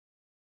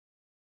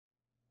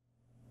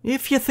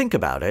If you think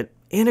about it,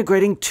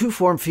 integrating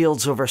two-form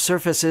fields over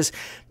surfaces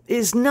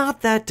is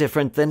not that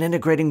different than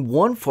integrating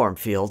one-form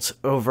fields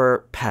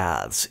over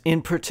paths.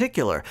 In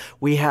particular,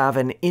 we have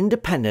an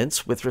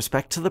independence with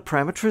respect to the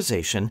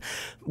parameterization.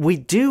 We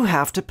do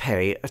have to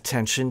pay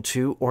attention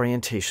to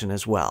orientation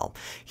as well.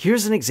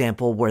 Here's an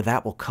example where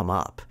that will come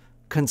up.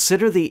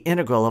 Consider the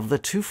integral of the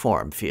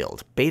two-form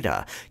field,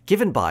 beta,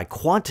 given by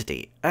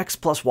quantity x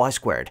plus y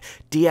squared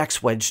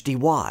dx wedge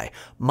dy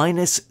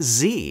minus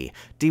z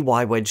dy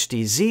wedge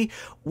dz.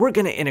 We're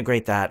going to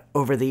integrate that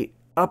over the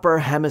upper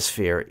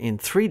hemisphere in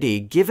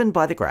 3D given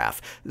by the graph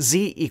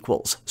z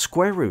equals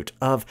square root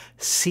of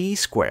c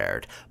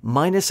squared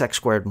minus x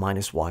squared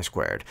minus y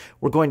squared.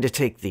 We're going to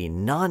take the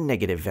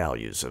non-negative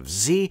values of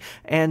z,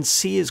 and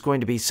c is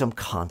going to be some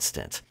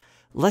constant.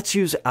 Let's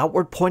use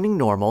outward pointing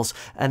normals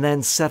and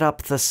then set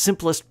up the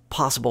simplest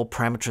possible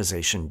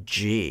parameterization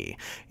g.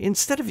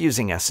 Instead of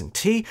using s and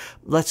t,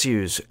 let's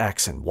use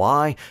x and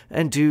y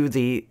and do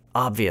the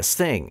obvious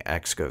thing.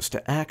 X goes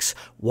to x,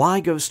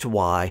 y goes to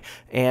y,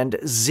 and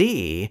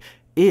z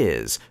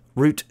is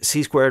root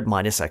c squared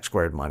minus x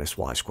squared minus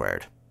y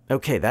squared.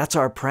 Okay, that's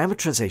our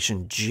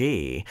parameterization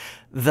g.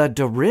 The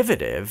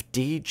derivative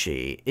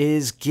dg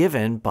is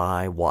given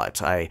by what?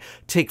 I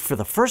take for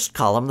the first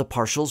column the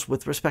partials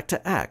with respect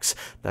to x.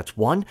 That's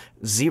 1,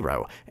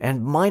 0,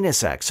 and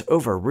minus x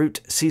over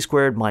root c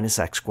squared minus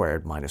x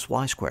squared minus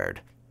y squared.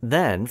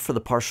 Then, for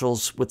the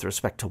partials with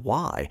respect to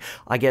y,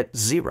 I get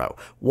 0,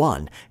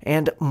 1,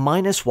 and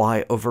minus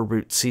y over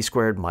root c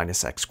squared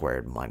minus x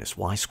squared minus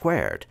y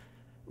squared.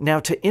 Now,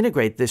 to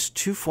integrate this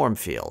two-form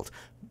field,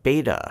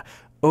 beta,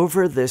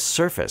 over this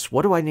surface,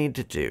 what do I need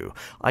to do?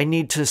 I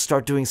need to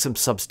start doing some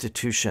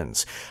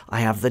substitutions. I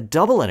have the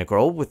double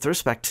integral with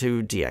respect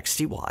to dx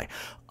dy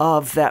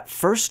of that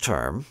first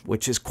term,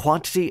 which is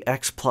quantity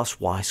x plus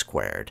y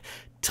squared,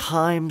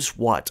 times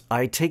what?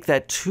 I take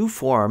that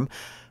two-form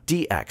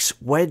dx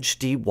wedge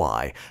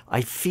dy,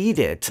 I feed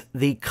it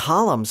the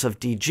columns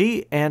of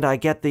dg, and I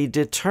get the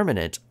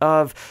determinant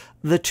of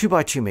the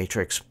 2x2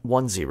 matrix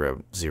 1,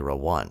 0, 0,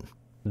 1.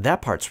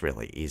 That part's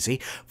really easy.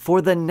 For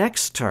the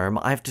next term,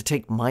 I have to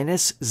take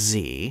minus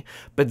z,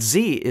 but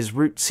z is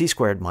root c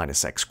squared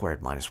minus x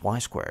squared minus y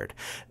squared.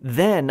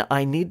 Then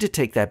I need to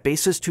take that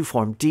basis 2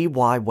 form dy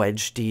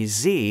wedge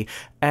dz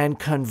and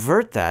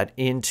convert that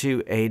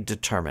into a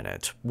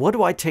determinant. What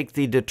do I take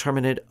the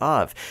determinant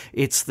of?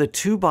 It's the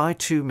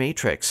 2x2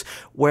 matrix,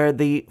 where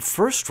the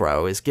first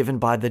row is given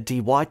by the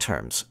dy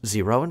terms,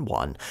 0 and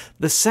 1.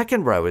 The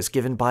second row is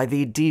given by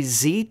the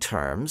dz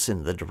terms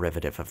in the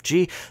derivative of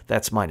g,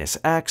 that's minus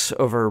x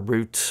over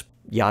root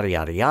yada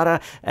yada yada,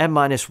 and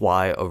minus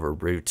y over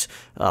root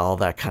all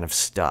that kind of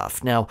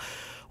stuff. Now,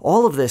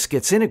 all of this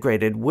gets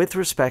integrated with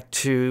respect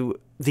to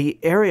the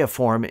area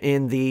form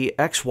in the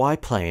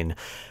xy plane,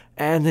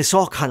 and this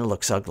all kind of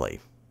looks ugly.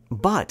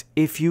 But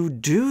if you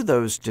do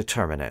those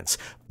determinants,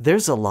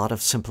 there's a lot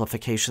of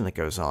simplification that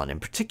goes on.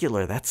 In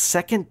particular, that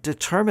second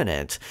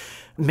determinant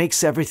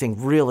makes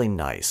everything really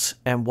nice.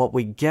 And what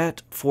we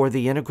get for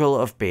the integral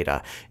of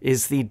beta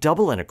is the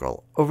double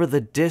integral over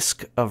the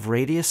disk of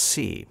radius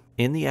c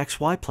in the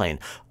xy plane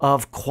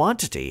of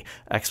quantity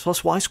x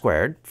plus y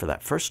squared for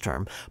that first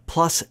term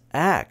plus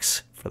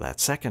x for that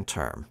second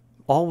term,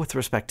 all with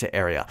respect to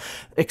area.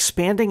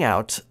 Expanding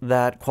out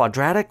that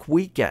quadratic,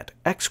 we get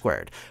x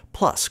squared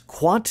plus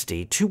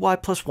quantity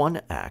 2y plus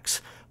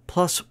 1x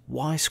plus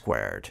y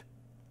squared.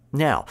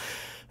 Now,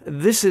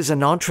 this is a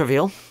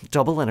non-trivial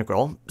double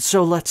integral,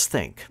 so let's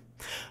think.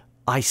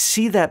 I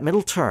see that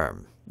middle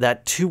term,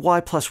 that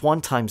 2y plus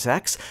 1 times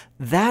x,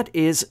 that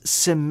is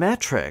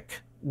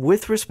symmetric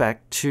with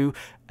respect to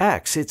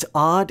x. It's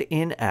odd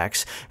in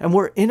x, and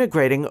we're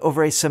integrating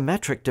over a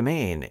symmetric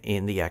domain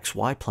in the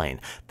xy plane.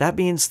 That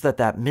means that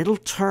that middle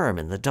term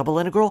in the double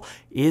integral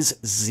is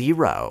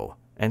 0.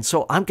 And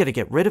so I'm going to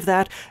get rid of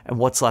that, and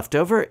what's left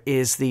over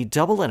is the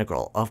double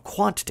integral of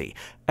quantity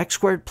x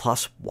squared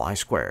plus y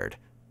squared.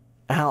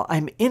 Now,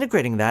 I'm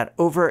integrating that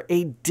over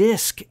a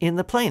disk in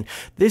the plane.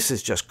 This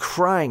is just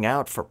crying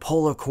out for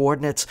polar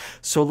coordinates,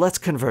 so let's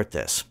convert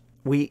this.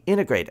 We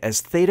integrate as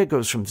theta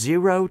goes from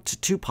 0 to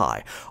 2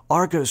 pi,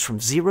 r goes from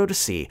 0 to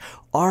c,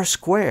 r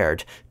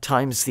squared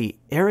times the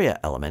area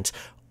element,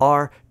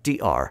 r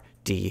dr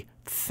d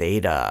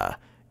theta.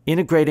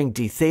 Integrating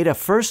d theta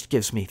first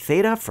gives me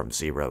theta from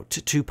 0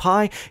 to 2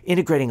 pi.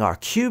 Integrating r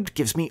cubed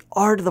gives me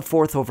r to the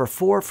 4th over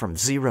 4 from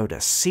 0 to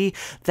c.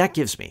 That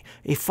gives me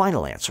a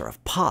final answer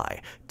of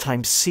pi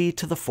times c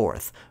to the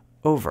 4th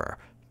over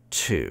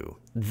 2.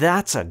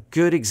 That's a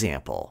good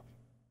example.